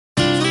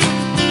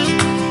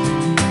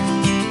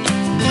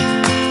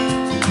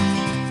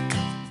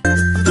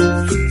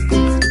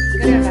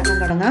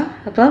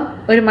അപ്പം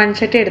ഒരു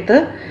മൺചട്ടി എടുത്ത്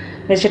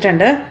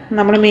വെച്ചിട്ടുണ്ട്.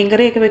 നമ്മൾ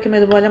മീൻകറിയൊക്കെ വെക്കുമ്പോൾ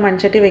ഇതുപോലെ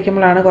മൺചട്ടി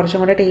വെക്കുമ്പോഴാണ് കുറച്ചും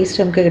കൂടെ ടേസ്റ്റ്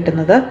നമുക്ക്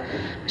കിട്ടുന്നത്.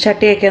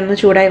 ചട്ടിയൊക്കെ ഒന്ന്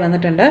ചൂടായി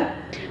വന്നിട്ടുണ്ട്.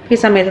 ഈ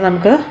സമയത്ത്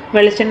നമുക്ക്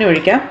വെളിച്ചെണ്ണ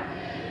ഒഴിക്കാം.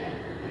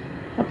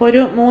 അപ്പോൾ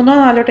ഒരു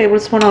 3-4 ടേബിൾ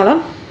സ്പൂണോളം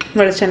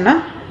വെളിച്ചെണ്ണ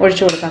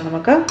ഒഴിച്ചു കൊടുക്കാം.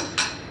 നമുക്ക്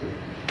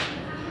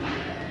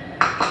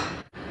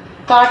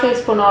 1/4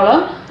 ടീസ്പൂണോളം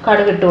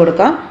കടുക് ഇട്ട്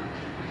കൊടുക്കാം.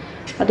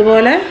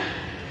 അതുപോലെ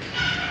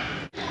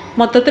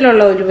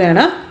മൊത്തത്തിലുള്ള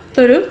ഉലുവയാണ്,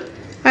 ഒരു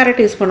 1/2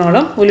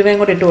 ടീസ്പൂണോളം ഉലുവയും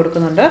കൂടെ ഇട്ട്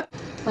കൊടുക്കുന്നുണ്ട്.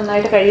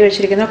 നന്നായിട്ട് കഴുകി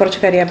വെച്ചിരിക്കുന്ന കുറച്ച്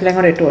കരിവേപ്പിലയും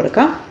കൂടെ ഇട്ട്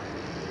കൊടുക്കാം.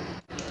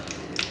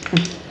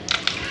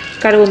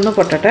 കടുക് ഒന്ന്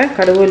പൊട്ടട്ടെ,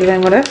 കടുക്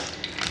ഉലുവയും കൂടെ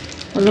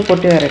ഒന്ന്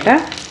പൊട്ടി വരട്ടെ.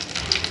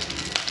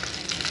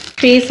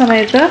 ഈ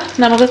സമയത്ത്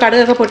നമുക്ക്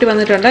കടുകൊക്കെ പൊട്ടി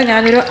വന്നിട്ടുണ്ട്.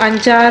 ഞാനൊരു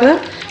 5-6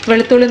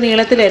 വെളുത്തുള്ളി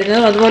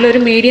നീളത്തിലരിഞ്ഞതും അതുപോലെ ഒരു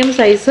മീഡിയം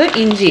സൈസ്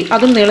ഇഞ്ചി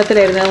അതും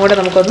നീളത്തിലരിഞ്ഞതും കൂടെ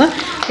നമുക്കൊന്ന്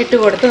ഇട്ട്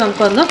കൊടുത്ത്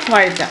നമുക്കൊന്ന്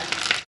വഴറ്റാം.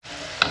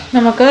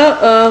 നമുക്ക്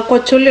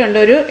കൊച്ചുള്ളി ഉണ്ട്,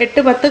 ഒരു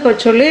 8-10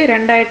 കൊച്ചുള്ളി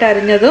 2ആയിട്ട്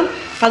അരിഞ്ഞതും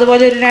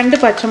അതുപോലെ ഒരു 2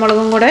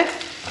 പച്ചമുളകും കൂടെ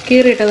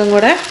കീറിയിട്ടതും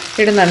കൂടെ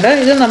ഇടുന്നുണ്ട്.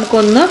 ഇത്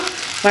നമുക്കൊന്ന്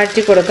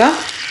വഴറ്റി കൊടുക്കാം.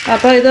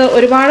 അപ്പോൾ ഇത്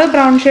ഒരുപാട്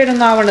ബ്രൗൺ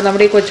ഷെയ്ഡൊന്നും ആവണ്ട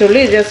നമ്മുടെ ഈ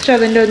കൊച്ചുള്ളി, ജസ്റ്റ്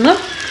അതിൻ്റെ ഒന്ന്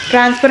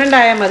ട്രാൻസ്പെറൻ്റ്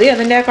ആയാൽ മതി.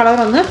 അതിൻ്റെ ആ കളർ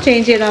ഒന്ന്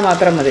ചേഞ്ച് ചെയ്താൽ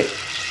മാത്രം മതി.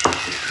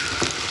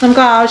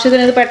 നമുക്ക്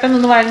ആവശ്യത്തിന് ഇത്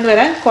പെട്ടെന്നൊന്ന് വഴഞ്ഞു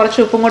വരാൻ കുറച്ച്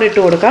ഉപ്പും കൂടി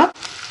ഇട്ട് കൊടുക്കാം.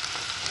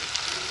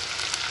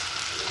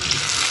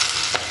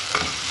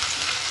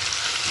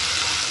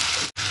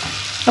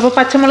 അപ്പോൾ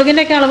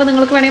പച്ചമുളകിൻ്റെയൊക്കെ അളവ്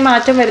നിങ്ങൾക്ക് വേണമെങ്കിൽ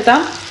മാറ്റം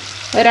വരുത്താം.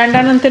 2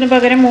 എണ്ണത്തിന്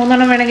പകരം 3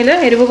 എണ്ണം വേണമെങ്കിൽ,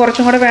 എരിവ്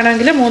കുറച്ചും കൂടെ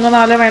വേണമെങ്കിൽ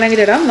 3-4 വേണമെങ്കിൽ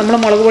ഇടാം. നമ്മൾ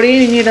മുളക്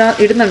പൊടിയും ഇനി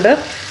ഇടുന്നുണ്ട്.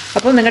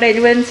 അപ്പോൾ നിങ്ങളുടെ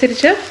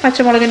എരിവനുസരിച്ച്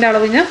പച്ചമുളകിൻ്റെ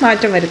അളവിന്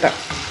മാറ്റം വരുത്താം.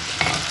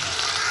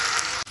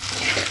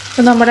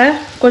 അപ്പോൾ നമ്മുടെ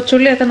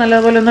കൊച്ചുള്ളിയൊക്കെ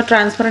നല്ലപോലെ ഒന്ന്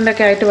ട്രാൻസ്പെറൻ്റ്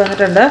ആയിട്ട്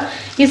വന്നിട്ടുണ്ട്.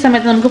 ഈ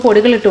സമയത്ത് നമുക്ക്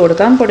പൊടികൾ ഇട്ട്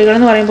കൊടുക്കാം.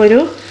 പൊടികളെന്ന് പറയുമ്പോൾ ഒരു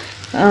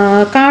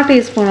 1/4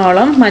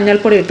 ടീസ്പൂണോളം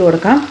മഞ്ഞൾപ്പൊടി ഇട്ട്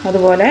കൊടുക്കാം.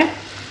 അതുപോലെ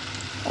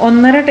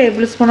 1.5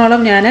 ടേബിൾ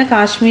സ്പൂണോളം ഞാൻ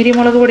കാശ്മീരി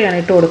മുളക് പൊടിയാണ്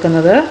ഇട്ട്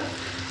കൊടുക്കുന്നത്.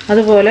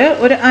 അതുപോലെ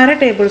ഒരു 1/2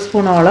 ടേബിൾ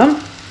സ്പൂണോളം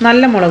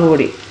നല്ല മുളക്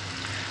പൊടി.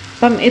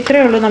 അപ്പം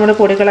ഇത്രയേ ഉള്ളൂ നമ്മുടെ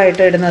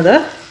പൊടികളായിട്ട് ഇടുന്നത്.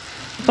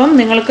 അപ്പം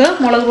നിങ്ങൾക്ക്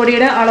മുളക്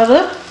പൊടിയുടെ അളവ്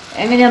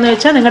എങ്ങനെയാണെന്ന്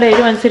വെച്ചാൽ നിങ്ങളുടെ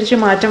എരിവ് അനുസരിച്ച്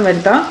മാറ്റം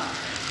വരുത്താം.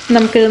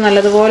 നമുക്കിത്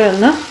നല്ലതുപോലെ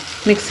ഒന്ന്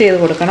മിക്സ് ചെയ്ത്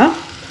കൊടുക്കണം.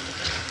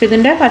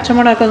 ഇതിൻ്റെ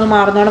പച്ചമുളകൊക്കെ ഒന്ന്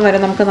മാറുന്നോളം വരെ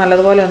നമുക്ക്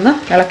നല്ലതുപോലെ ഒന്ന്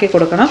ഇളക്കി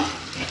കൊടുക്കണം.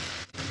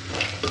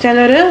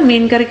 ചിലർ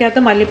മീൻ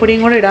കറിക്കകത്ത്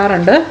മല്ലിപ്പൊടിയും കൂടെ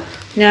ഇടാറുണ്ട്.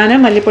 ഞാൻ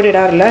മല്ലിപ്പൊടി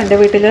ഇടാറില്ല. എൻ്റെ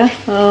വീട്ടിൽ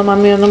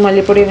മമ്മിയൊന്നും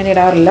മല്ലിപ്പൊടി ഇങ്ങനെ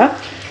ഇടാറില്ല.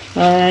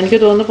 എനിക്ക്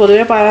തോന്നുന്നു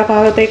പൊതുവേ പല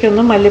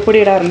ഭാഗത്തേക്കൊന്നും മല്ലിപ്പൊടി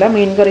ഇടാറില്ല.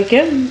 മീൻ കറിക്ക്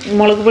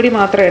മുളക് പൊടി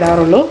മാത്രമേ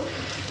ഇടാറുള്ളൂ.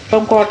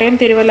 ഇപ്പം കോട്ടയം,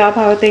 തിരുവല്ല ആ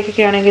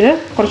ഭാഗത്തേക്കൊക്കെ ആണെങ്കിൽ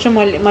കുറച്ച്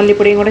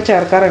മല്ലിപ്പൊടിയും കൂടെ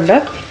ചേർക്കാറുണ്ട്.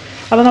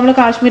 അപ്പോൾ നമ്മൾ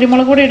കാശ്മീരി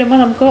മുളക് പൊടി ഇടുമ്പോൾ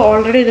നമുക്ക്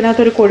ഓൾറെഡി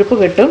ഇതിനകത്തൊരു കൊഴുപ്പ്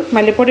കിട്ടും.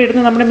 മല്ലിപ്പൊടി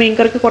ഇടുന്നത് നമ്മുടെ മീൻ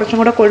കറിക്ക് കുറച്ചും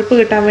കൂടെ കൊഴുപ്പ്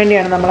കിട്ടാൻ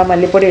വേണ്ടിയാണ് നമ്മൾ ആ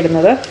മല്ലിപ്പൊടി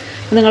ഇടുന്നത്.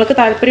 നിങ്ങൾക്ക്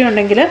താല്പര്യം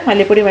ഉണ്ടെങ്കിൽ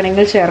മല്ലിപ്പൊടി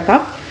വേണമെങ്കിൽ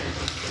ചേർക്കാം.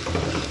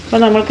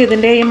 അപ്പോൾ നമുക്ക്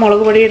ഇതിൻ്റെ ഈ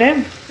മുളക് പൊടിയുടെ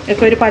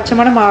ഒക്കെ ഒരു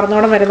പച്ചമണം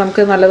മാറുന്നോളം വരെ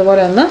നമുക്ക്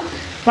നല്ലതുപോലെ ഒന്ന്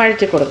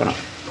വഴറ്റി കൊടുക്കണം.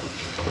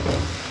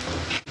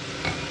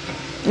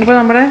 ഇപ്പോൾ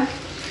നമ്മുടെ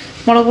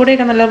മുളക്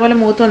പൊടിയൊക്കെ നല്ലപോലെ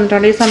മൂത്ത്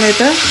വന്നിട്ടുണ്ട്. ഈ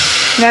സമയത്ത്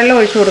വെള്ളം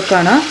ഒഴിച്ച്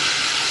കൊടുക്കുകയാണ്.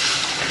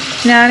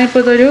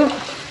 ഞാനിപ്പോൾ ഇതൊരു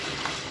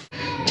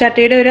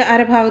ചട്ടിയുടെ ഒരു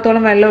 1/2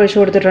 ഭാഗത്തോളം വെള്ളം ഒഴിച്ച്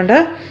കൊടുത്തിട്ടുണ്ട്.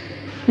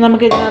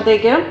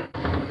 നമുക്കിതിനകത്തേക്ക്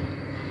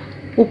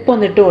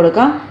ഉപ്പൊന്നിട്ട്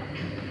കൊടുക്കാം.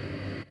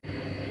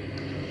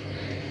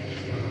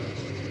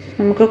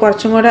 നമുക്ക്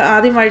കുറച്ചും കൂടെ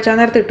ആദ്യം വഴിച്ചാൽ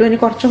നേരത്ത് ഇട്ടു, ഇനി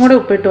കുറച്ചും കൂടെ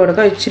ഉപ്പിട്ട്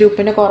കൊടുക്കാം. ഇച്ചിരി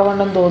ഉപ്പിൻ്റെ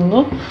കുറവുണ്ടെന്ന്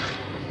തോന്നുന്നു.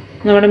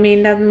 നമ്മുടെ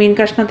മീൻ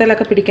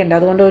കഷ്ണത്തിലൊക്കെ പിടിക്കണ്ട,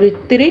 അതുകൊണ്ട് ഒരു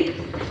ഇത്തിരി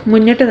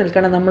മുന്നിട്ട്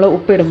നിൽക്കണം നമ്മൾ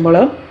ഉപ്പിടുമ്പോൾ.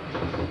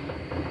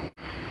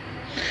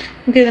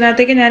 നമുക്ക്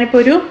ഇതിനകത്തേക്ക് ഞാനിപ്പോൾ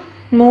ഒരു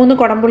 3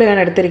 കുടംപുളിയാണ്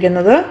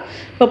എടുത്തിരിക്കുന്നത്.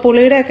 ഇപ്പോൾ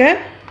പുളിയുടെയൊക്കെ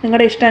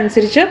നിങ്ങളുടെ ഇഷ്ടം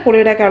അനുസരിച്ച്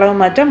പുളിയുടെയൊക്കെ അളവ്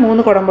മാറ്റാം.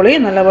 3 കുടംപുളി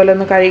നല്ലപോലെ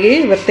ഒന്ന് കഴുകി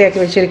വൃത്തിയാക്കി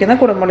വെച്ചിരിക്കുന്ന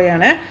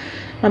കുടംപുളിയാണ്.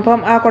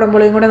 അപ്പം ആ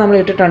കുടംപുളിയും കൂടെ നമ്മൾ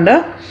ഇട്ടിട്ടുണ്ട്.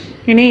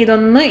 ഇനി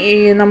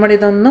നമ്മുടെ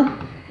ഇതൊന്ന്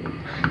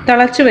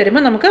തിളച്ച്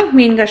വരുമ്പോൾ നമുക്ക്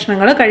മീൻ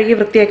കഷ്ണങ്ങൾ, കഴുകി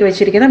വൃത്തിയാക്കി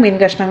വെച്ചിരിക്കുന്ന മീൻ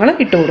കഷ്ണങ്ങൾ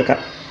ഇട്ട് കൊടുക്കാം.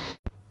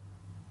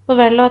 അപ്പോൾ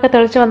വെള്ളമൊക്കെ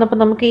തെളിച്ച് വന്നപ്പോൾ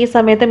നമുക്ക് ഈ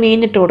സമയത്ത് മീൻ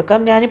ഇട്ട് കൊടുക്കാം.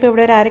 ഞാനിപ്പോൾ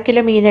ഇവിടെ ഒരു 1/2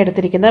 കിലോ മീൻ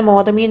എടുത്തിരിക്കുന്നത്,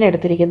 മോതമീൻ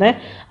എടുത്തിരിക്കുന്നത്.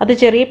 അത്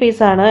ചെറിയ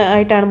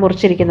ആയിട്ടാണ്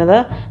മുറിച്ചിരിക്കുന്നത്.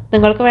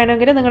 നിങ്ങൾക്ക്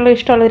വേണമെങ്കിൽ നിങ്ങളുടെ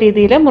ഇഷ്ടമുള്ള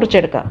രീതിയിൽ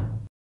മുറിച്ചെടുക്കാം.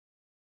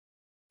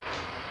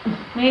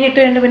 മീൻ ഇട്ട്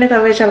കഴിഞ്ഞ് പിന്നെ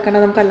തവ ചേർക്കേണ്ട,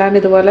 നമുക്ക് അല്ലാണ്ട്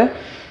ഇതുപോലെ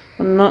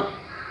ഒന്ന്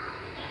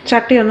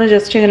ചട്ടി ഒന്ന്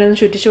ജസ്റ്റ് ഇങ്ങനെ ഒന്ന്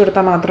ചുറ്റിച്ചു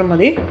കൊടുത്താൽ മാത്രം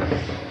മതി.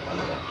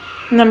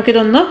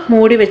 നമുക്കിതൊന്ന്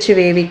മൂടി വെച്ച്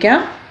വേവിക്കാം.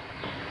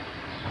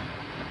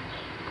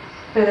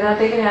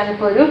 ഇതിനകത്തേക്ക്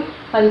ഞാനിപ്പോൾ ഒരു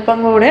അല്പം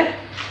കൂടെ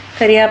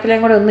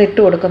കരിയാപ്പിലയും കൂടെ ഒന്ന് ഇട്ട്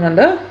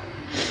കൊടുക്കുന്നുണ്ട്.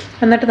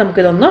 എന്നിട്ട്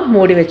നമുക്കിതൊന്ന്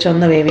മൂടി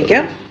വെച്ചൊന്ന്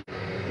വേവിക്കാം.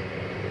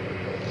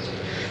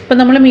 ഇപ്പം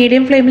നമ്മൾ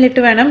മീഡിയം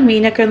ഫ്ലെയിമിലിട്ട് വേണം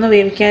മീനൊക്കെ ഒന്ന്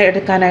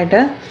എടുക്കാനായിട്ട്.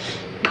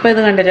 ഇപ്പോൾ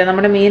ഇത് കണ്ടില്ലേ,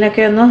 നമ്മുടെ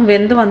മീനൊക്കെ ഒന്ന്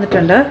വെന്ത്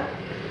വന്നിട്ടുണ്ട്,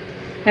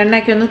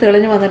 എണ്ണയൊക്കെ ഒന്ന്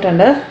തെളിഞ്ഞ്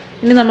വന്നിട്ടുണ്ട്.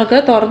 ഇനി നമുക്ക്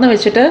തുറന്ന്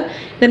വെച്ചിട്ട്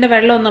ഇതിൻ്റെ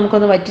വെള്ളം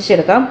നമുക്കൊന്ന്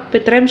വറ്റിച്ചെടുക്കാം. ഇപ്പോൾ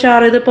ഇത്രയും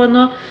ചാറ് ഇതിപ്പോൾ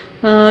ഒന്ന്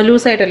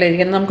ലൂസായിട്ടല്ലേ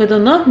ഇരിക്കുന്നത്.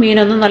 നമുക്കിതൊന്ന്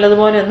മീനൊന്ന്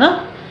നല്ലതുപോലെ ഒന്ന്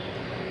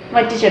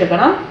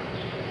വറ്റിച്ചെടുക്കണം.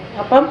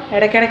 അപ്പം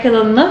ഇടയ്ക്കിടയ്ക്ക്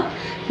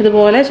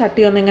ഇതുപോലെ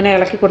ചട്ടി ഒന്ന് ഇങ്ങനെ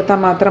ഇളക്കി കൊടുത്താൽ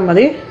മാത്രം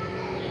മതി.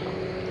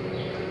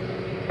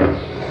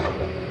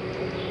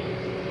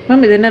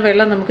 അപ്പം ഇതിൻ്റെ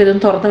വെള്ളം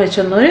നമുക്കിതൊന്ന് തുറന്ന്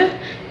വെച്ചൊന്ന്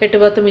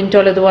 8-10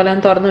 മിനിറ്റോളം ഇതുപോലെ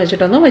ഒന്ന് തുറന്ന്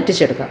വെച്ചിട്ടൊന്ന്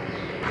വറ്റിച്ചെടുക്കാം.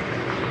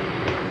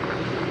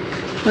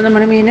 അപ്പോൾ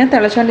നമ്മുടെ മീൻ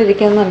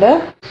തിളച്ചുകൊണ്ടിരിക്കുന്നുണ്ട്.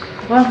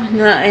 അപ്പോൾ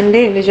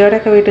എൻ്റെ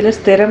ലിജോയുടെയൊക്കെ വീട്ടിൽ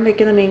സ്ഥിരം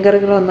വയ്ക്കുന്ന മീൻ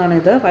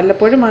കറികളൊന്നാണിത്.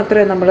 വല്ലപ്പോഴും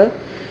മാത്രമേ നമ്മൾ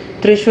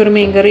തൃശ്ശൂർ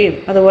മീൻകറിയും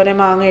അതുപോലെ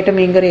മാങ്ങയിട്ട്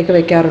മീൻകറിയൊക്കെ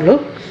വെക്കാറുള്ളൂ.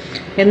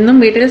 എന്നും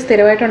വീട്ടിൽ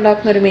സ്ഥിരമായിട്ട്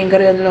ഉണ്ടാക്കുന്ന ഒരു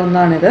മീൻകറി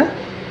ഒന്നാണിത്.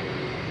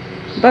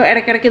 അപ്പോൾ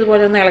ഇടയ്ക്കിടയ്ക്ക്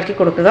ഇതുപോലെ ഒന്ന് ഇളക്കി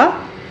കൊടുക്കുക.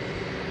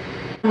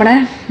 നമ്മുടെ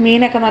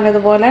മീനൊക്കെ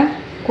നല്ലതുപോലെ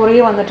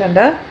കുറുകി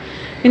വന്നിട്ടുണ്ട്.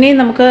 ഇനി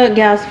നമുക്ക്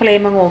ഗ്യാസ്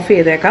ഫ്ലെയിം അങ്ങ് ഓഫ്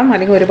ചെയ്തേക്കാം,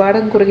 അല്ലെങ്കിൽ ഒരുപാട്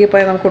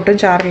കുറുകിപ്പോയാൽ നമുക്ക് ഒട്ടും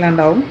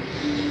ചാറില്ലാണ്ടാവും.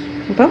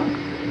 അപ്പം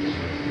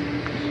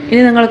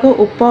ഇനി നിങ്ങൾക്ക്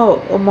ഉപ്പോ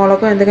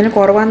മുളകോ എന്തെങ്കിലും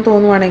കുറവാന്ന്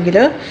തോന്നുവാണെങ്കിൽ,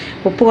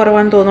 ഉപ്പ്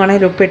കുറവാന്ന്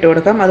തോന്നുവാണെങ്കിൽ ഉപ്പിട്ട്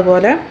കൊടുക്കാം.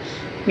 അതുപോലെ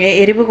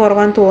എരിവ്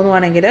കുറവാന്ന്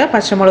തോന്നുവാണെങ്കിൽ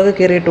പച്ചമുളക്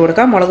കീറിയിട്ട്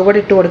കൊടുക്കാം. മുളക് പൊടി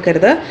ഇട്ട്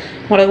കൊടുക്കരുത്.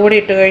 മുളക് പൊടി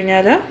ഇട്ട്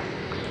കഴിഞ്ഞാൽ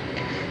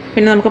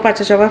പിന്നെ നമുക്ക്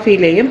പച്ചച്ചൊവ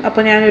ഫീൽ ചെയ്യും.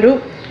 അപ്പോൾ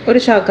ഒരു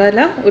ശകല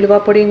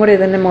ഉലുവാപ്പൊടിയും കൂടി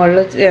ഇതിൻ്റെ മുകളിൽ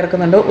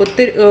ചേർക്കുന്നുണ്ട്.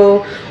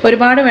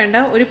 ഒരുപാട് വേണ്ട,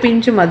 ഒരു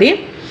പിഞ്ച് മതി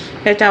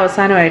ഏറ്റവും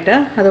അവസാനമായിട്ട്.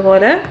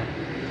 അതുപോലെ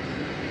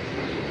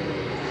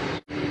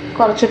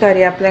കുറച്ച്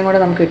കരിയാപ്പിലയും കൂടെ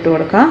നമുക്ക് ഇട്ട്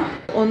കൊടുക്കാം.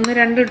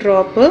 1-2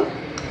 ഡ്രോപ്പ്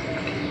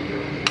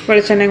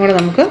വെളിച്ചെണ്ണയും കൂടെ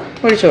നമുക്ക്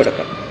ഒഴിച്ചു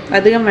കൊടുക്കാം.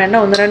 അധികം വേണ്ട,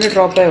 1-2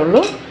 ഡ്രോപ്പേ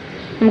ഉള്ളൂ.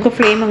 നമുക്ക്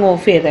ഫ്ലെയിം അങ്ങ്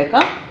ഓഫ്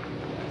ചെയ്തേക്കാം.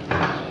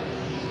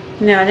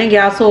 ഞാൻ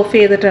ഗ്യാസ് ഓഫ്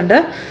ചെയ്തിട്ടുണ്ട്.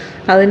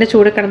 അതിൻ്റെ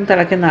ചൂട് കിടന്ന്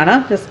തിളയ്ക്കുന്നതാണ്.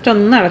 ജസ്റ്റ്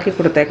ഒന്ന് ഇളക്കി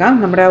കൊടുത്തേക്കാം,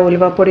 നമ്മുടെ ആ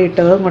ഉലുവാപ്പൊടി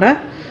ഇട്ടതും കൂടെ.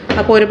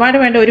 അപ്പോൾ ഒരുപാട്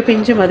വേണ്ട, ഒരു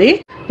പിഞ്ച് മതി.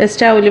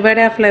 ജസ്റ്റ് ആ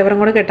ഉലുവയുടെ ആ ഫ്ലേവറും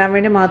കൂടെ കിട്ടാൻ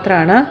വേണ്ടി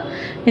മാത്രമാണ്.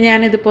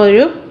 ഞാനിതിപ്പോൾ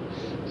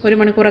ഒരു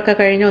മണിക്കൂറൊക്കെ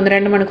കഴിഞ്ഞ്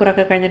 1-2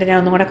 മണിക്കൂറൊക്കെ കഴിഞ്ഞിട്ട് ഞാൻ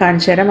ഒന്നും കൂടെ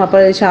കാണിച്ചു തരാം. അപ്പോൾ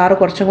ഈ ചാറ്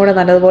കുറച്ചും കൂടെ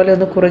നല്ലതുപോലെ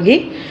ഒന്ന് കുറുകി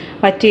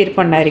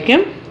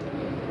വറ്റിയിരിപ്പുണ്ടായിരിക്കും.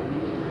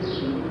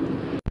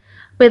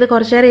 അപ്പോൾ ഇത്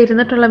കുറച്ച് നേരം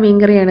ഇരുന്നിട്ടുള്ള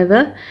മീൻകറിയാണിത്.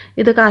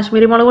 ഇത്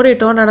കാശ്മീരി മുളക് കൂടി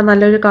ഇട്ടുകൊണ്ടാണ്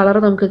നല്ലൊരു കളർ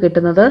നമുക്ക്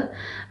കിട്ടുന്നത്.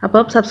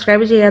 അപ്പം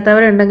സബ്സ്ക്രൈബ്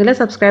ചെയ്യാത്തവരുണ്ടെങ്കിൽ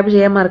സബ്സ്ക്രൈബ്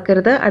ചെയ്യാൻ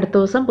മറക്കരുത്. അടുത്ത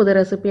ദിവസം പുതിയ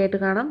റെസിപ്പി ആയിട്ട്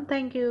കാണാം.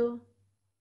 താങ്ക്